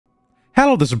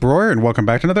Hello, this is Broyar, and welcome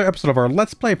back to another episode of our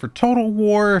Let's Play for Total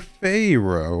War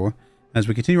Pharaoh. As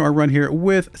we continue our run here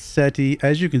with Seti,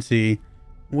 as you can see,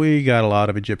 we got a lot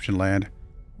of Egyptian land.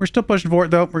 We're still pushing for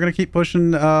it, though. We're going to keep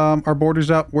pushing our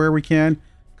borders up where we can,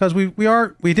 because we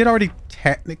did already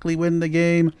technically win the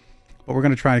game, but we're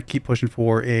going to try to keep pushing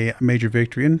for a major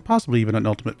victory, and possibly even an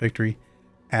ultimate victory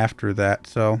after that.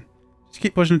 So just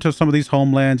keep pushing into some of these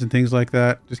homelands and things like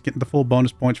that. Just getting the full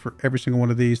bonus points for every single one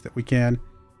of these that we can.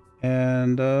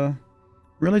 And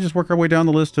really just work our way down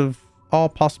the list of all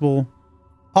possible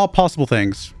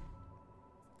things.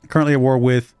 Currently at war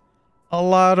with a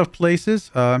lot of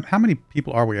places. How many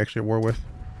people are we actually at war with?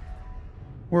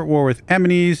 We're at war with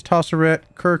Amenes, Tosseret,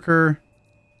 Kirker.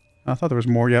 I thought there was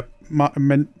more. Yep.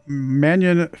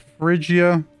 Mannion,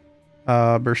 Phrygia,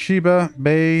 Beersheba,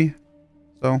 Bay.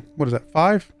 So what is that?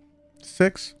 5?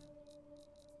 6?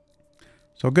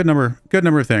 So a good number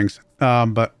of things.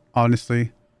 But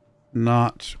honestly,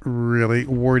 not really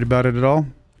worried about it at all.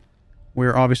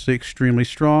 We're obviously extremely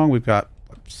strong. We've got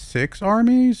 6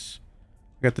 armies.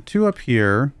 We've got the 2 up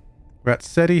here. We've got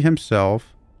Seti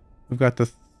himself. We've got the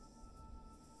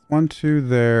 1, 2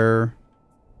 there.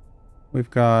 We've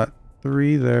got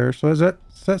 3 there. So is that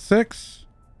 6?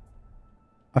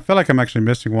 I feel like I'm actually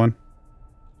missing one.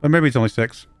 But maybe it's only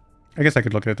 6. I guess I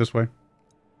could look at it this way.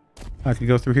 I could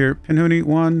go through here. Pinhuni,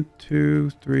 1, 2,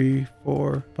 3,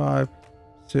 4, 5,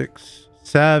 6,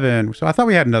 7. So I thought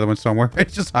we had another one somewhere.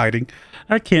 It's just hiding.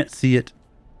 I can't see it.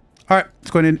 All right, let's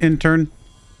go ahead and intern.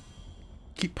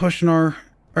 Keep pushing our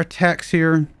attacks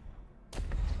here.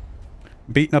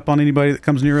 Beating up on anybody that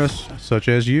comes near us, such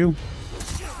as you.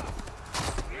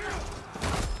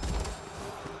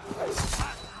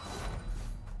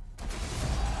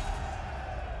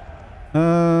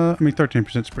 I mean,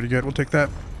 13% is pretty good. We'll take that.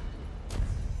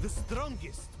 The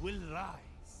strongest will rise.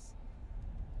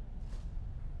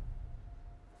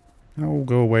 Oh,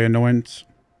 go away, annoyance.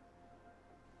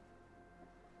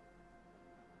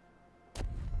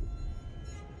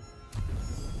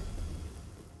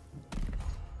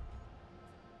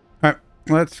 Alright,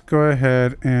 let's go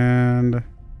ahead and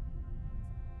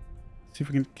see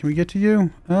if we can we get to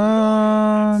you? We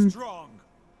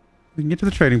can get to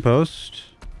the trading post.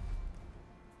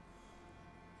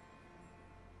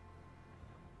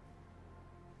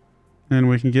 And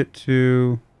we can get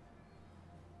to...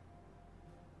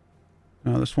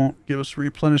 No, this won't give us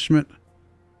replenishment.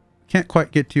 Can't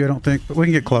quite get to you, I don't think, but we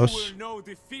can get close. No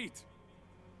defeat.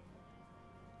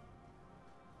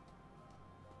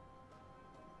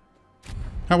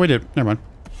 Oh, we did. Never mind.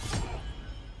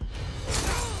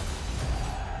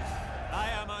 I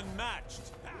am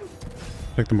unmatched.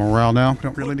 Take the morale now. We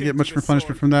don't really need to get much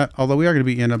replenishment from that, although we are going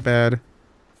to be in a bad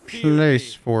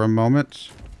place for a moment.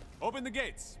 Open the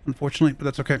gates. Unfortunately, but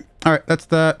that's okay. All right, that's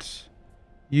that.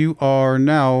 You are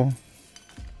now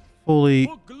fully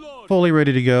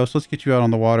ready to go. So let's get you out on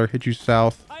the water. Hit you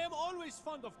south. I am always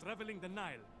fond of traveling the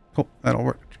Nile. Cool, that'll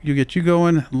work. You get you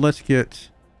going. Let's get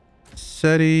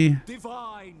Seti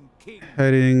Divine King.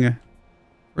 heading.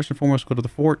 First and foremost, go to the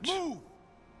fort. Move.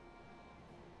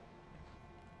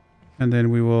 And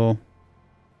then we will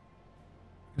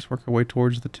just work our way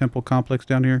towards the temple complex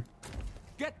down here.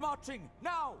 Get marching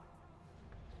now.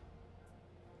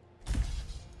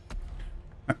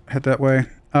 Head that way.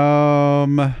 All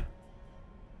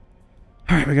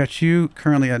right, we got you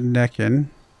currently at Necken.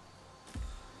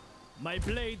 My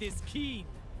blade is keen.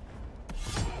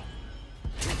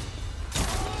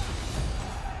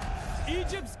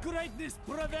 Egypt's greatness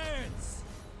prevails.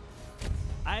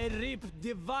 I reap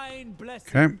divine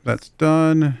blessings. Okay, that's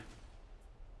done.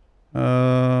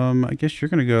 I guess you're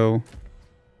gonna go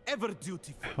Ever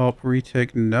dutiful. help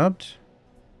retake Nubt.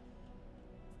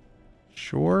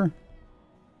 Sure.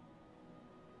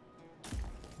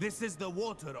 This is the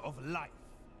water of life.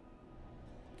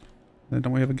 Then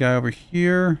don't we have a guy over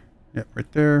here? Yep,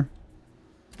 right there.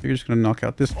 You're just gonna knock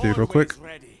out this dude real quick. Always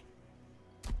ready.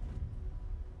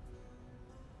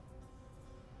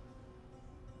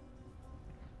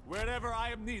 Wherever I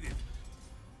am needed.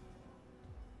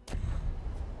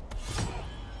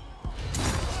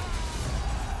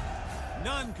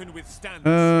 None can withstand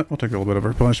us. We'll take a little bit of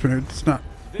replenishment. It's not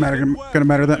gonna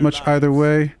matter that much either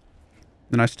way.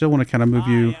 Then I still want to kind of move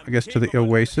you, I guess, to the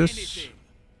Oasis.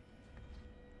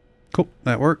 Cool,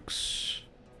 that works.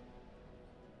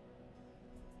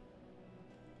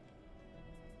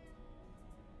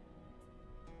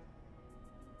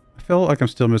 I feel like I'm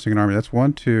still missing an army. That's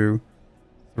 1, 2,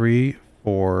 3,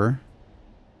 4.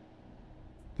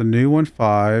 The new one,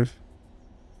 5.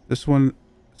 This one,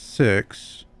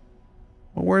 6.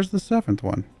 Well, where's the 7th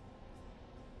one?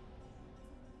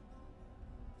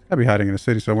 I'd be hiding in a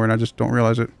city somewhere and I just don't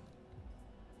realize it.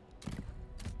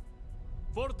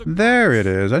 There it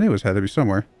is. I knew it had to be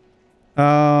somewhere.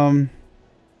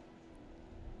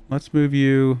 Let's move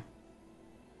you,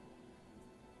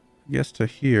 I guess, to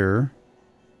here.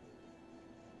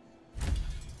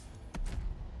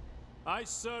 I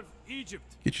serve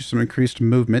Egypt. Get you some increased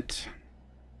movement.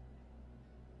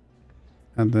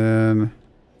 And then,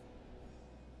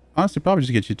 honestly, probably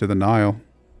just get you to the Nile.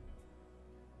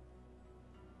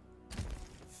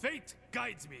 Fate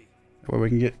guides me. That way we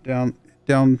can get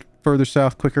down further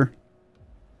south quicker.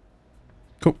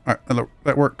 Cool. All right,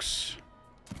 that works.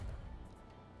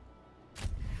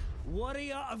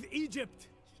 Warrior of Egypt.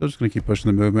 So just gonna keep pushing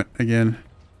the movement again.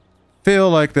 Feel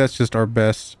like that's just our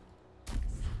best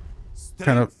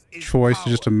kind of choice,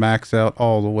 just to max out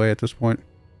all the way at this point.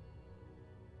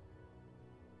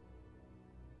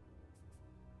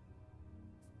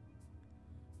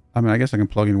 I mean, I guess I can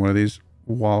plug in one of these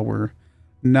while we're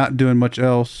not doing much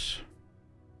else.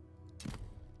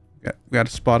 We got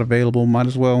a spot available, might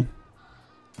as well.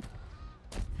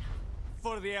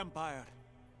 For the Empire.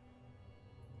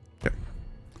 Okay.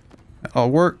 That all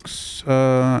works.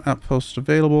 Outpost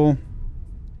available.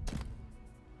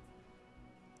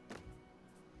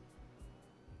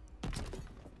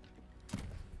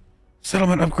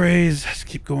 Settlement upgrades. Let's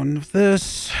keep going with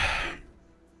this.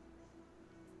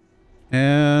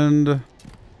 And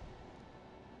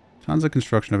tons of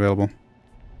construction available.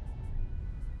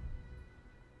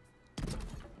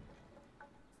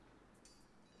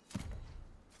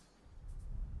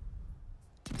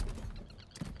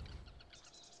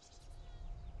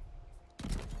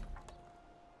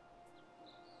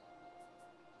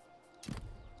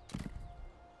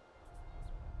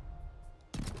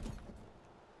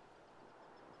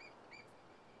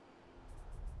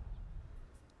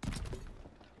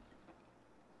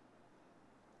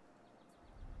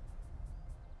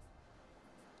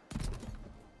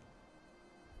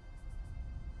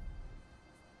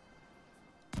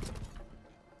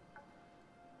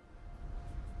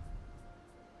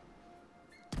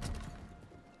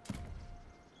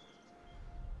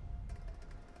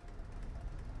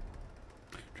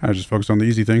 I just focus on the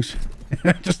easy things.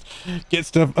 Just get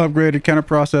stuff upgraded, kind of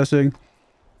processing,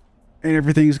 and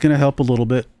everything's going to help a little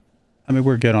bit. I mean,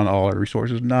 we're good on all our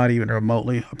resources, not even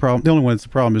remotely a problem. The only one that's the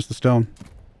problem is the stone.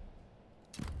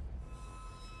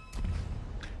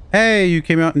 Hey, you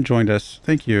came out and joined us.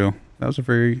 Thank you. That was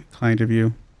very kind of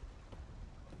you.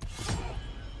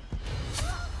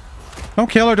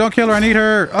 Don't kill her. Don't kill her. I need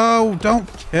her. Oh, don't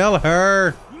kill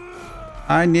her.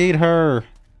 I need her.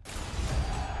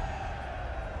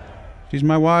 She's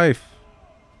my wife.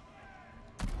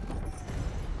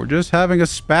 We're just having a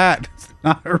spat. It's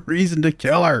not a reason to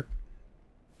kill her.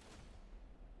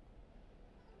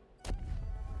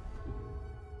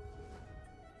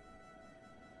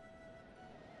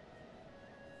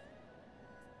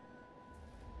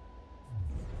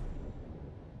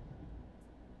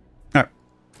 Alright.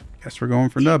 Guess we're going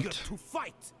for nubbed.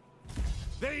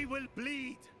 They will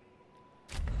bleed.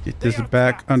 Get this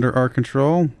back under our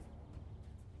control.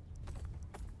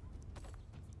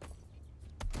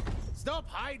 Stop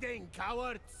hiding,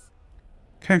 cowards.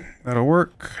 Okay, that'll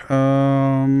work.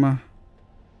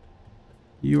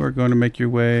 You are going to make your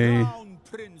way,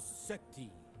 Prince Seti.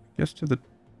 guess, to the,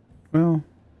 well,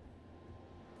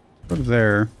 go to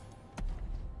there.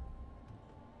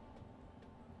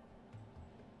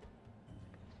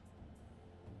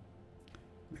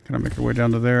 Kind of make our way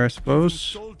down to there, I suppose.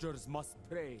 Soldiers must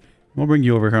pray. We'll bring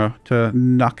you over here to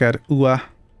Nakat Ua.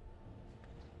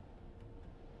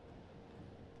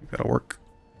 That'll work.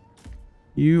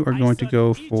 You are going to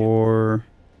go for,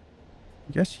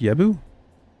 I guess, Yebu?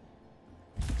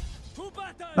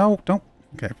 No, don't.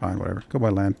 Okay, fine, whatever. Go by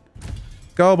land.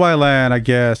 Go by land, I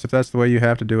guess, if that's the way you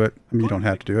have to do it. I mean, you don't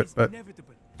have to do it, but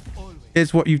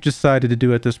it's what you've decided to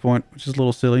do at this point, which is a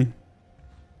little silly.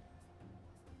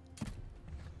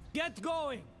 Get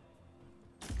going.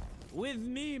 With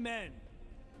me, men.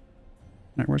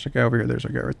 Alright, where's our guy over here? There's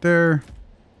our guy right there.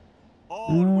 I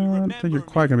don't think you're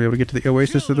quite going to be able to get to the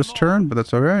oasis of this turn, but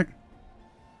that's alright.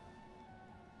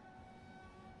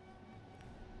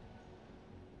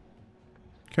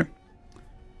 Okay.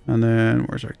 And then,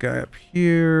 where's our guy up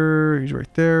here? He's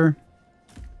right there.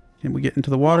 Can we get into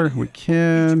the water? We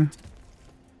can.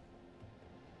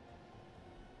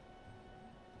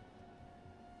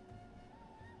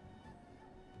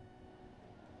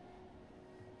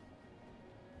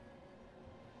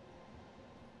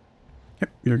 Yep,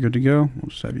 you're good to go. We'll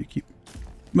just have you keep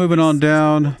moving on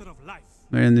down.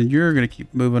 And then you're going to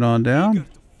keep moving on down.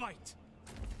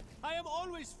 I am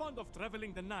always fond of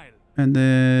traveling the Nile. And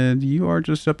then you are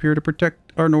just up here to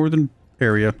protect our northern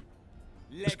area.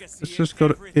 Let's just go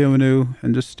to Iwanu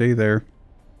and just stay there.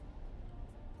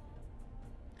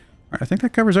 Alright, I think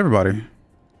that covers everybody.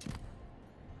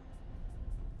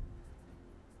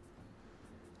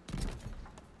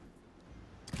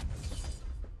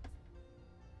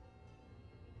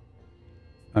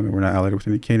 I mean, we're not allied with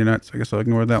any Canaanites, so I guess I'll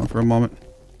ignore that one for a moment.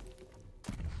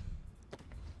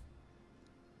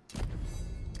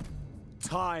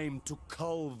 Time to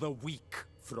cull the weak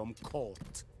from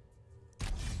court.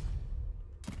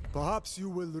 Perhaps you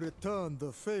will return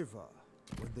the favor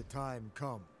when the time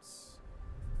comes.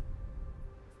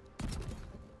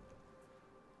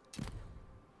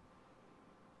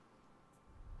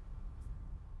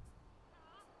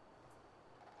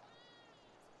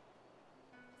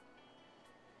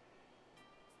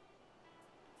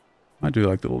 I do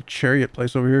like the little chariot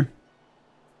place over here.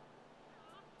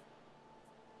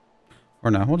 Or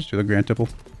no, we'll just do the Grand Temple.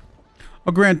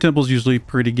 A Grand Temple's usually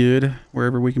pretty good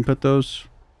wherever we can put those.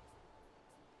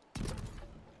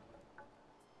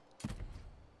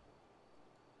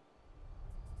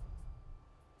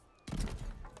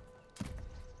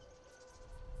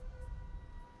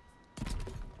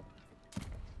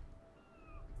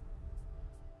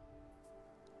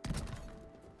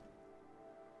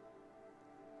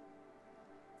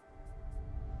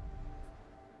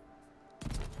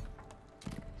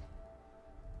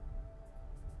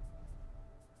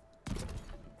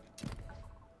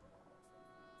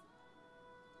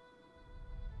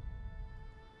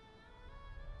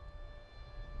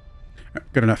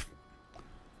 Good enough.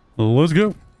 Let's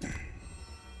go.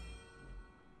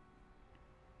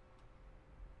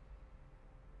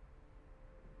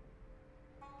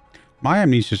 My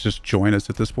needs to just join us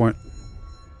at this point.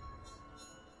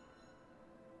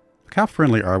 Look, how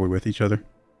friendly are we with each other?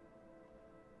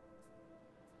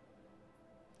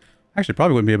 Actually,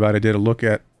 probably wouldn't be a bad idea to look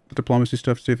at the diplomacy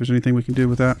stuff, see if there's anything we can do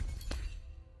with that.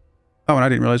 Oh, and I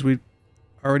didn't realize we'd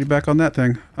already back on that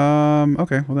thing.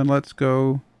 Okay, well then let's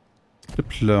go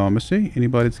diplomacy.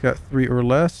 Anybody that's got 3 or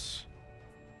less.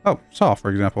 Oh, Saul, for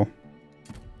example.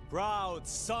 Proud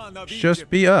son of Just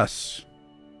Egypt. be us.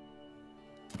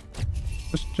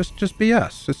 Just be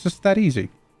us. It's just that easy.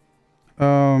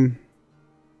 In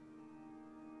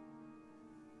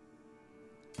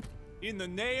the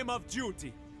name of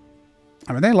duty.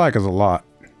 I mean, they like us a lot.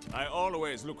 I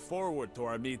always look forward to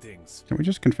our meetings. Can we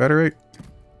just confederate?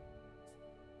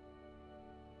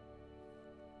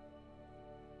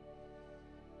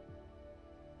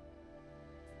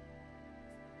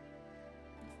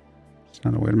 It's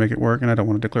not a way to make it work, and I don't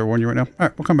want to declare war on you right now. All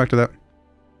right, we'll come back to that.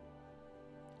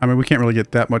 I mean, we can't really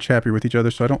get that much happier with each other,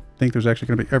 so I don't think there's actually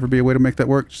going to ever be a way to make that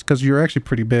work, just because you're actually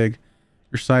pretty big.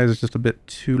 Your size is just a bit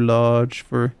too large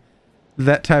for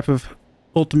that type of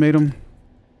ultimatum.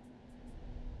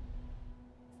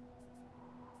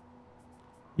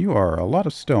 You are a lot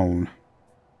of stone.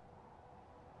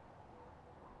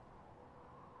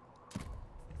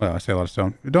 Well, I say a lot of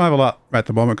stone. You don't have a lot at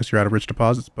the moment because you're out of rich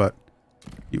deposits, but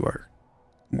you are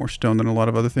more stone than a lot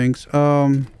of other things.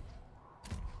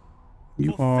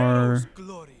 You are...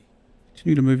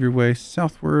 Continue to move your way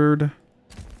southward.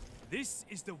 This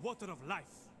is the water of life.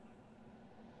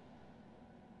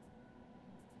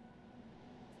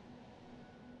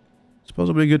 Suppose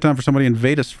it'll be a good time for somebody to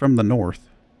invade us from the north.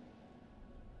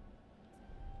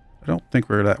 I don't think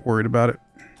we're that worried about it.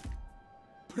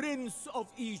 Prince of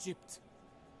Egypt.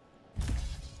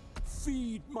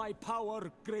 Feed my power,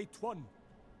 great one.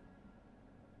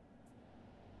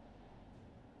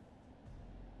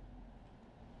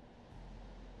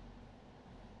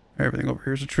 Everything over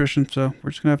here is attrition, so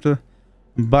we're just gonna have to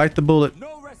bite the bullet.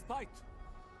 No respite.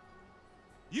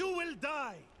 You will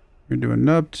die. You're doing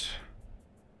Nubt.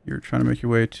 You're trying to make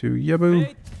your way to Yebu.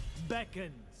 Fate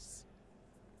beckons.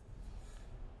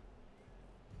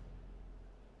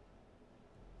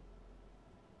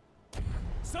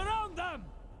 Surround them.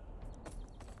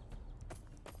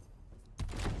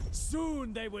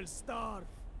 Soon they will starve.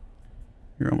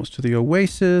 You're almost to the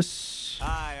Oasis.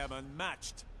 I am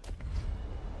unmatched.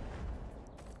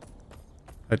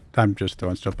 I'm just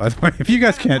throwing stuff, by the way. If you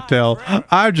guys can't tell,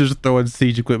 I'm just throwing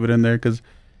siege equipment in there because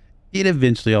it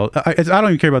eventually all... I don't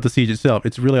even care about the siege itself.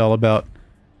 It's really all about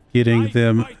getting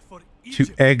them to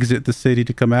exit the city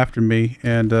to come after me,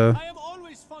 and then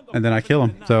I kill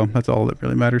them. So that's all that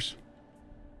really matters.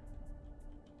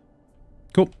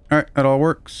 Cool. All right, that all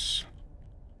works.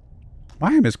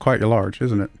 Mayhem is quite large,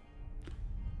 isn't it?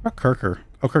 What about Kirker?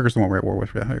 Oh, Kirker's the one we're at war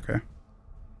with. Yeah, okay.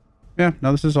 Yeah,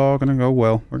 now this is all going to go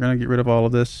well. We're going to get rid of all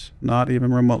of this. Not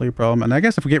even remotely a problem. And I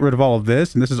guess if we get rid of all of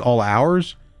this, and this is all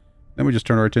ours, Then we just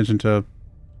turn our attention to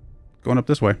going up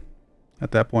this way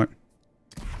at that point.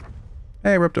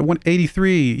 Hey, we're up to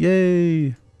 183.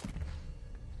 Yay.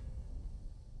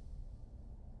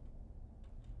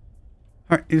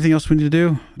 Alright, anything else we need to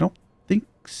do? I don't think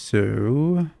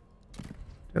so.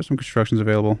 There's some constructions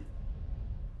available.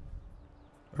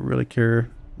 I really care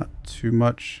not too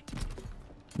much.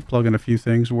 Plug in a few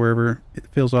things wherever it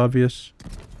feels obvious.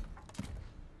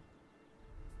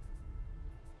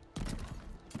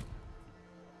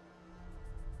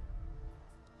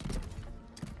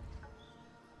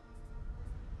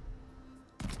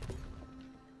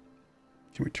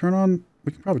 Can we turn on?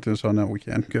 We can probably turn this on now. We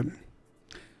can. Good.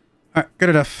 All right, good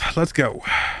enough. Let's go.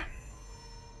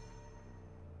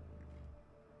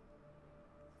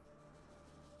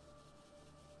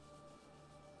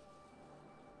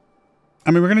 I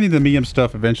mean, we're going to need the medium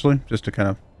stuff eventually, just to kind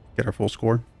of get our full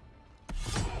score.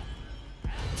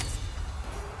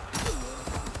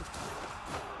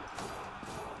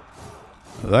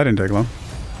 That didn't take long.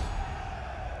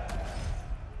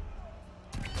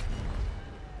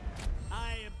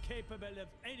 I am capable of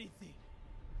anything.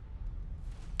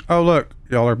 Oh, look.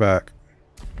 Y'all are back.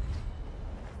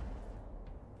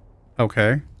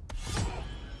 Okay.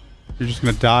 You're just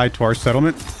going to die to our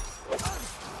settlement?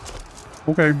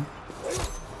 Okay.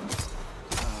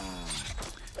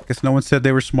 Guess no one said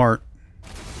they were smart.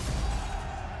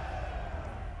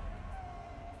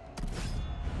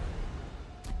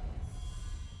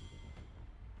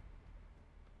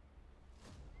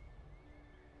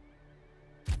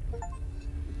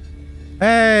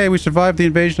 Hey, we survived the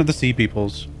invasion of the Sea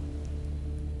Peoples.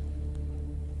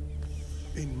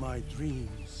 In my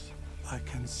dreams, I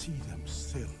can see them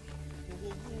still.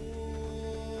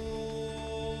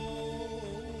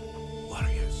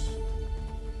 Warriors,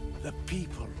 the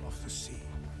people of the sea.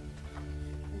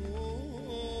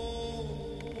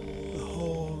 The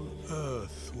whole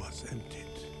earth was emptied.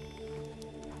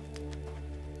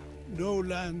 No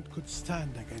land could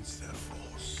stand against their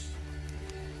force.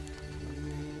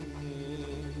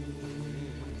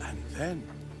 And then,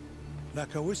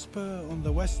 like a whisper on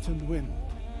the western wind,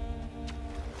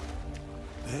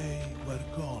 they were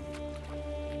gone.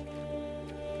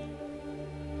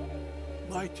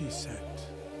 Mighty Set,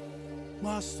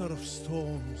 master of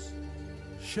storms,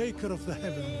 shaker of the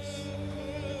heavens.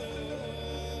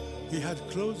 He had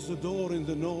closed the door in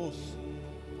the north,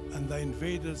 and the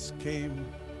invaders came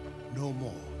no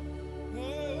more.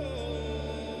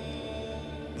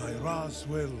 By Ra's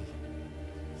will,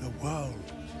 the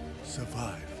world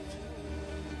survived.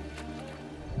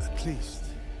 At least,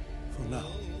 for now.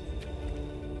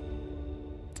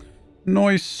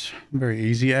 Nice. Very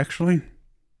easy, actually.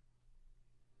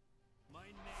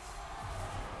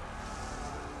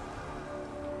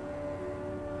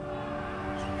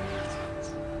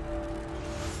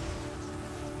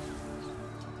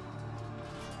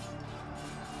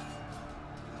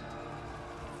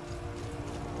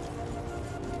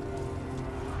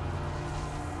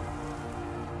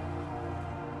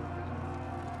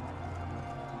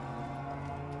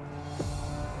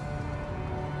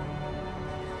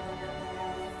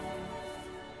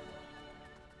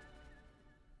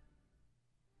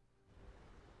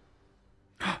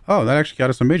 Oh, that actually got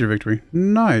us a major victory.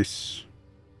 Nice.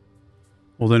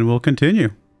 Well, then we'll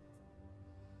continue.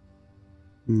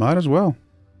 Might as well.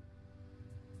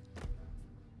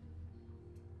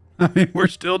 I mean, we're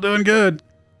still doing good.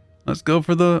 Let's go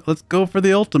for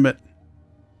the ultimate.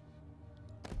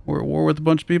 We're at war with a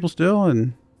bunch of people still,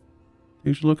 and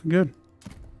things are looking good. Is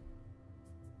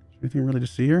there anything really to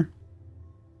see here?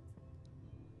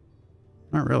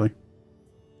 Not really.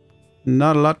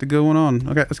 Not a lot to going on.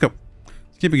 Okay, let's go.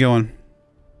 Keep it going.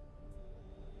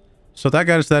 So that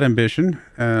got us that ambition,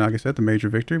 and like I said, the major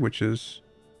victory, which is,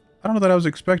 I don't know that I was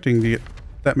expecting to get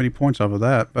that many points off of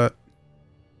that, but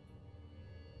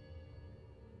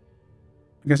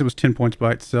I guess it was 10 points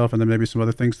by itself, and then maybe some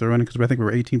other things thrown in, because I think we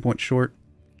were 18 points short.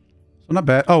 So not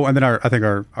bad. Oh, and then I think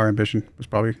our ambition was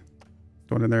probably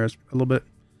thrown in there as a little bit.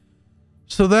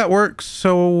 So that works.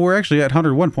 So we're actually at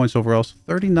 101 points overall, so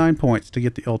 39 points to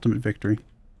get the ultimate victory.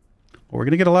 Well, we're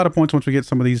going to get a lot of points once we get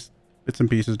some of these bits and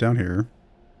pieces down here.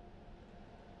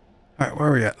 Alright, where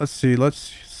are we at? Let's see.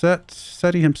 Let's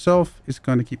Seti himself is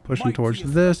going to keep pushing towards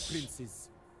this.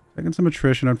 Taking some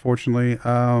attrition, unfortunately.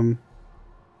 A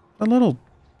little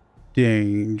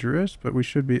dangerous, but we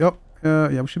should be... Oh,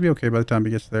 yeah, we should be okay by the time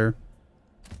he gets there.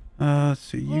 Let's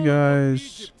see. You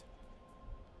guys...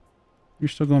 You're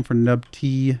still going for Nub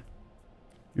T.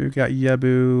 You've got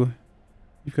Yebu.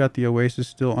 You've got the Oasis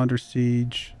still under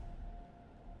siege.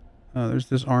 There's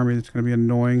this army that's going to be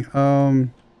annoying.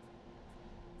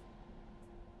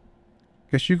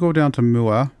 Guess you go down to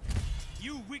Mua.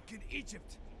 You wicked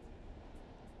Egypt.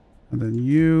 And then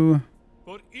you...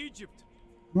 For Egypt.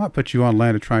 I might put you on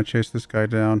land to try and chase this guy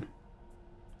down.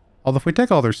 Although if we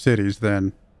take all their cities,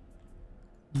 then...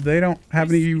 they don't have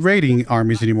any raiding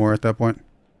armies anymore at that point.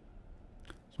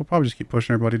 So we'll probably just keep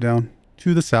pushing everybody down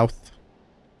to the south.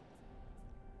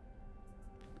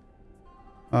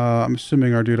 I'm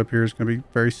assuming our dude up here is going to be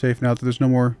very safe now that there's no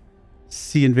more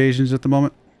sea invasions at the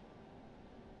moment.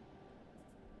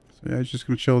 So yeah, he's just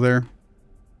going to chill there.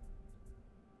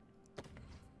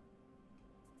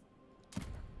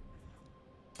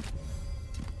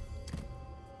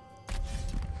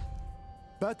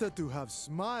 Better to have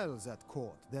smiles at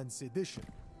court than sedition.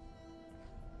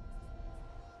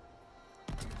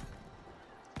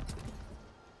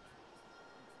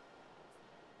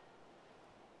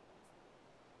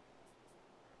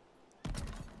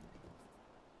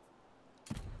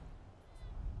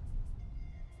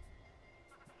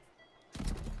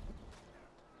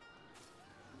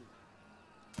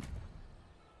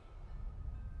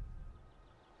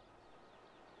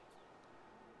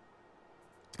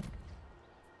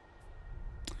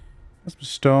 Got some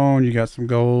stone, you got some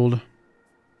gold.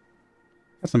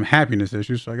 Got some happiness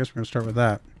issues, so I guess we're going to start with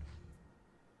that.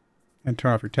 And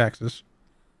turn off your taxes.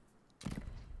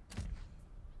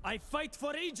 I fight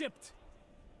for Egypt.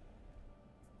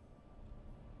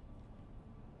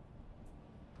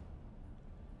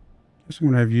 Guess I'm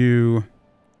going to have you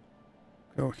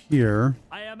go here.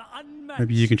 I am unmatched.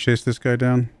 Maybe you can chase this guy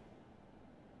down.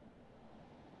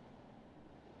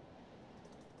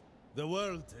 The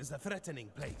world is a threatening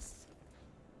place.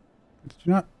 Did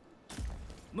you not?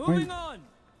 Moving on.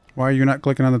 Why are you not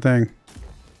clicking on the thing?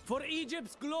 For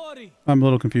Egypt's glory. I'm a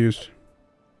little confused.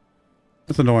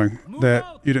 That's annoying that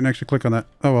you didn't actually click on that.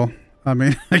 Oh well. I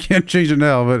mean, I can't change it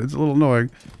now, but it's a little annoying.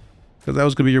 Because that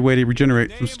was going to be your way to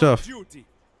regenerate some stuff.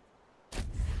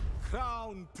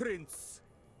 Crown Prince.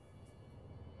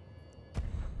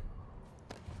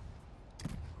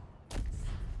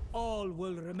 All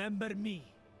will remember me.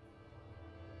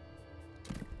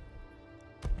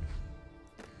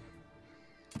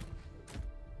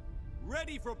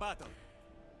 Ready for battle.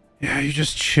 Yeah, you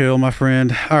just chill, my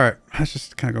friend. Alright, let's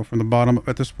just kind of go from the bottom up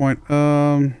at this point.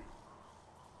 Kind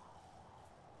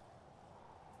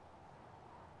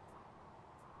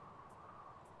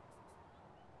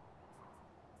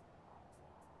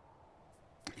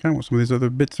of want some of these other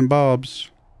bits and bobs.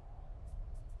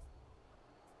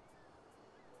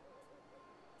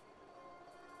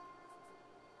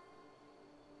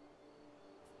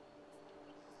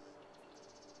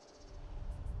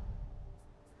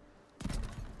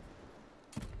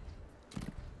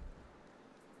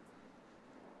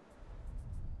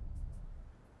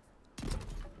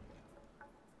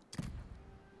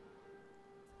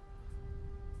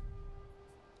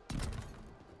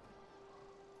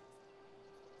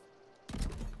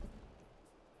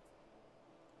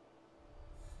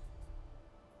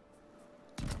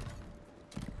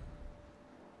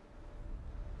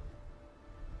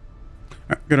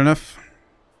 Alright, good enough.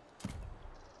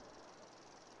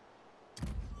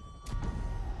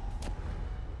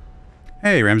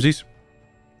 Hey, Ramses.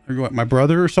 Are you what, my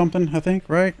brother or something, I think,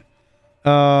 right?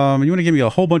 You want to give me a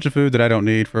whole bunch of food that I don't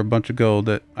need for a bunch of gold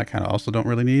that I kind of also don't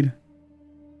really need?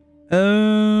 I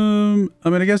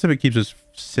mean, I guess if it keeps us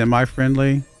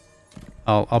semi-friendly,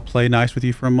 I'll play nice with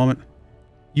you for a moment.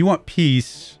 You want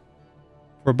peace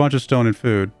for a bunch of stone and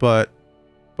food, but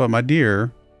my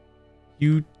dear,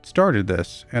 you started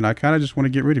this, and I kind of just want to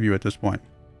get rid of you at this point.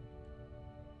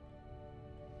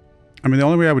 I mean, the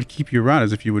only way I would keep you around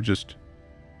is if you would just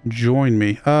join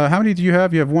me. How many do you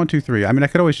have? You have 1, 2, 3. I mean, I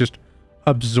could always just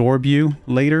absorb you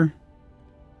later,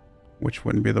 which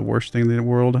wouldn't be the worst thing in the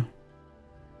world.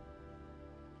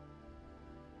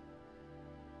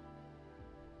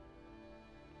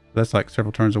 That's like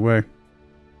several turns away.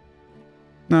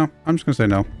 No, I'm just going to say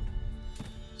no.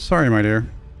 Sorry, my dear.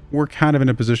 We're kind of in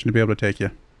a position to be able to take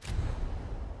you.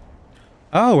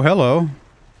 Oh, hello.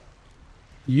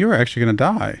 You're actually going to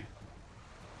die.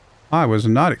 I was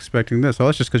not expecting this. Oh,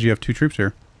 that's just because you have 2 troops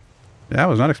here. Yeah, I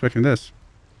was not expecting this.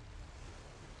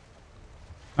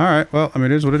 Alright, well, I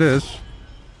mean, it is what it is.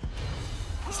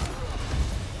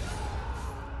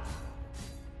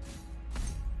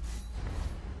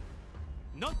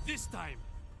 Not this time.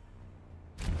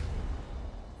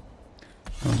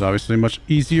 That was obviously much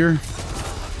easier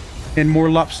and more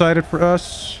lopsided for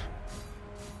us.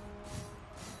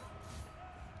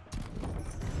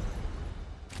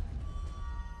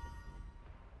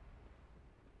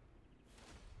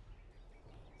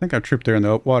 I think our troop there in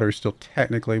the water is still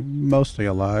technically mostly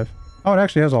alive. Oh, it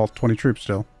actually has all 20 troops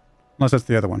still. Unless that's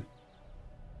the other one.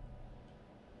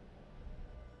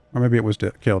 Or maybe it was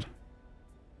killed.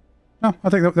 No, I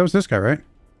think that was this guy, right?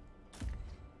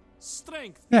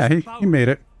 Strength. Yeah, he made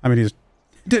it. I mean, he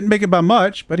didn't make it by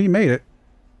much, but he made it.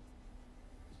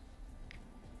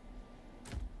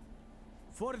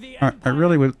 For the I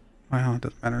really would... Well, it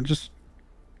doesn't matter. Just...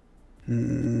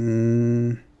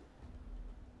 gonna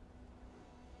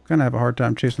have a hard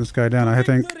time chasing this guy down, I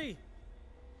think. Victory!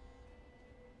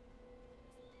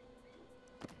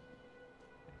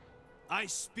 I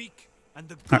speak, and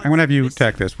the I'm gonna have you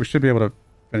attack this. We should be able to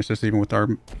finish this even with our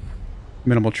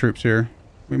minimal troops here.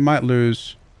 We might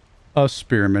lose a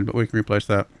spearman, but we can replace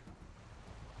that.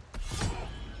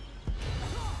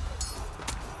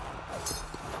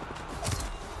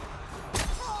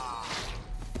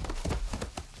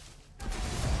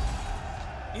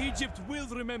 Egypt will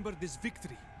remember this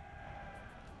victory.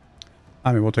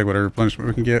 I mean, we'll take whatever replenishment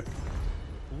we can get.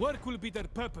 Work will be their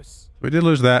purpose. We did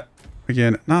lose that.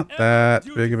 Again, not that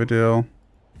big of a deal.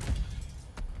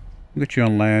 We'll get you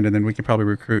on land, and then we can probably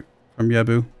recruit from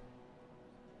Yabu.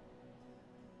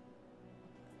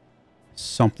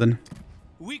 Something.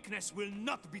 Weakness will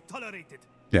not be tolerated.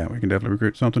 Yeah, we can definitely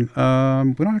recruit something.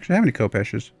 We don't actually have any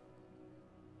Kopeshes,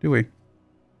 do we?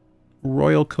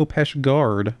 Royal Kopesh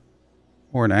Guard.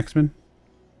 Or an Axeman.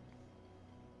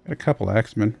 Got a couple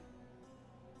Axemen.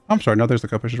 I'm sorry, no, there's the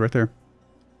Kopeshes right there.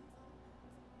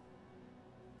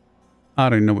 I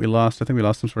don't even know what we lost. I think we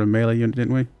lost some sort of melee unit,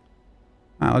 didn't we?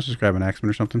 Ah, let's just grab an Axeman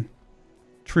or something.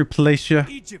 To replace you.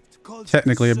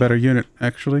 Technically a better unit,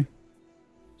 actually.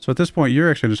 So at this point, you're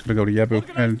actually just going to go to Yabu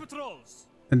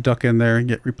and duck in there and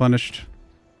get replenished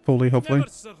fully, hopefully.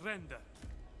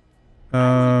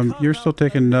 You're still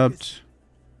taking nubbed.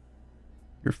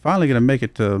 You're finally going to make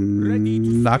it to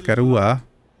Nakarua.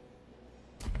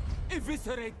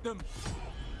 Eviscerate them.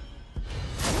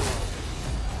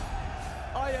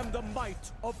 I am the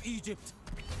might of Egypt.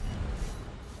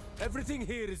 Everything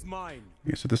here is mine.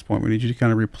 I guess at this point we need you to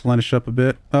kind of replenish up a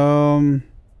bit. You're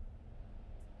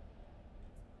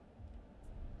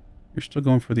still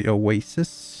going for the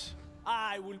Oasis.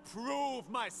 I will prove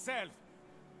myself.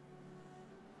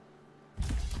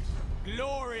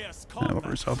 Glorious combat.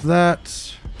 We'll resolve that.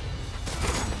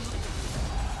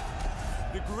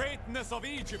 The greatness of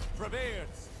Egypt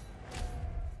prevails.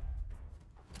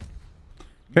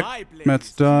 Okay,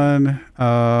 that's done.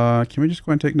 Can we just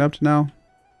go and take Nubbed now?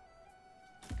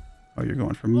 Oh, you're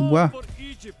going from for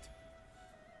Egypt.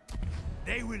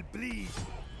 They will bleed.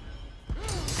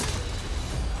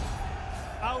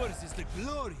 Ours is the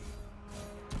glory.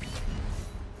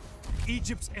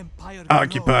 Egypt's empire.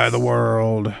 Occupy the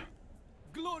world.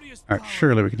 Glorious. All right,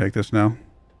 surely we can take this now.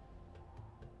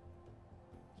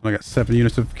 I got 7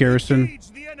 units of garrison. Engage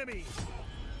the enemy.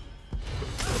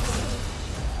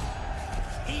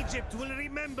 Egypt will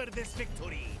remember this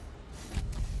victory.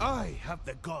 I have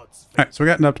the gods. All right, so we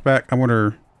got Nubbed back. I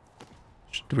wonder,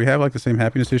 do we have like the same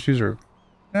happiness issues, or?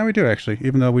 Yeah, we do actually.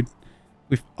 Even though we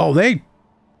oh, they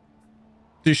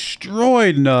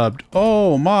destroyed Nubbed.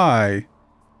 Oh my.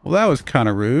 Well, that was kind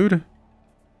of rude.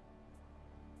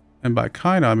 And by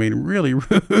kind of, I mean really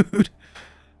rude.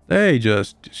 They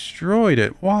just destroyed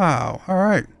it. Wow. All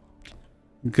right.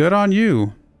 Good on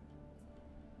you.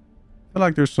 I feel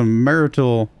like there's some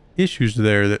marital issues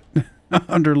there that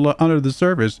under the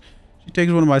surface. She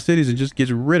takes one of my cities and just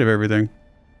gets rid of everything.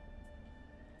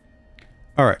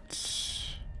 All right.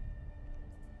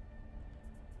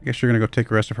 I guess you're going to go take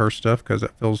the rest of her stuff because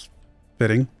that feels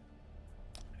fitting.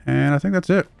 And I think that's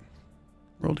it.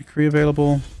 Royal decree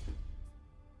available.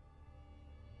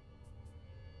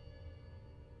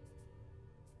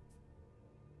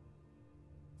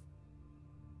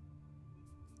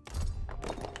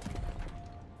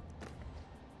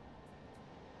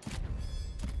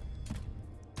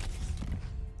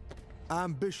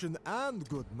 Ambition and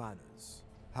good manners.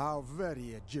 How very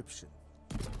Egyptian.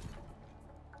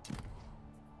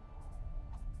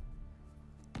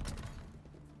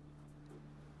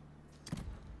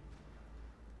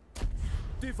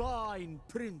 Divine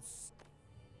Prince.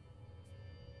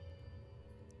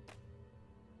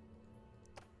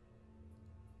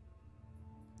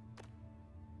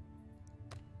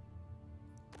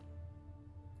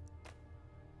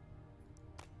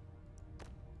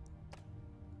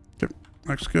 Yep,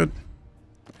 looks good.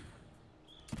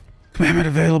 Commandment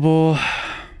available.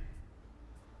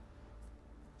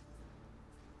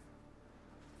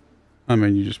 I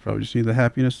mean, you just probably just need the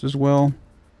happiness as well.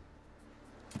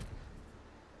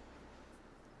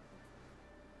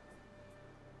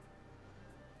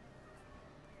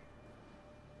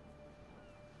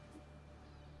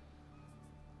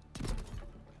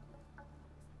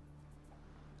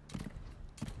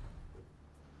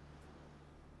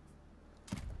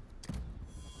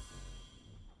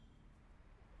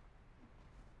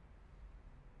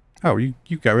 Oh, you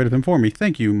got rid of him for me.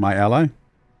 Thank you, my ally.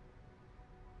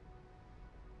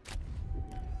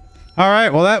 All right,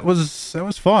 well that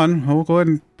was fun. We'll go ahead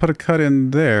and put a cut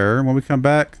in there. When we come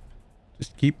back,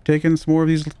 just keep taking some more of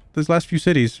these last few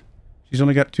cities. She's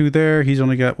only got 2 there. He's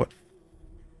only got what,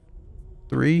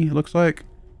 3? It looks like.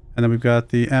 And then we've got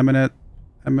the Amenes,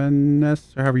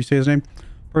 or however you say his name.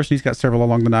 Person, he's got several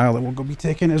along the Nile that we'll go be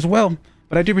taking as well.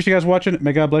 But I do appreciate you guys watching.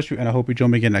 May God bless you, and I hope you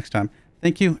join me again next time.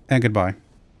 Thank you and goodbye.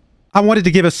 I wanted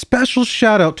to give a special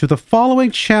shout out to the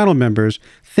following channel members.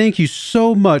 Thank you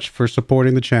so much for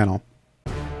supporting the channel.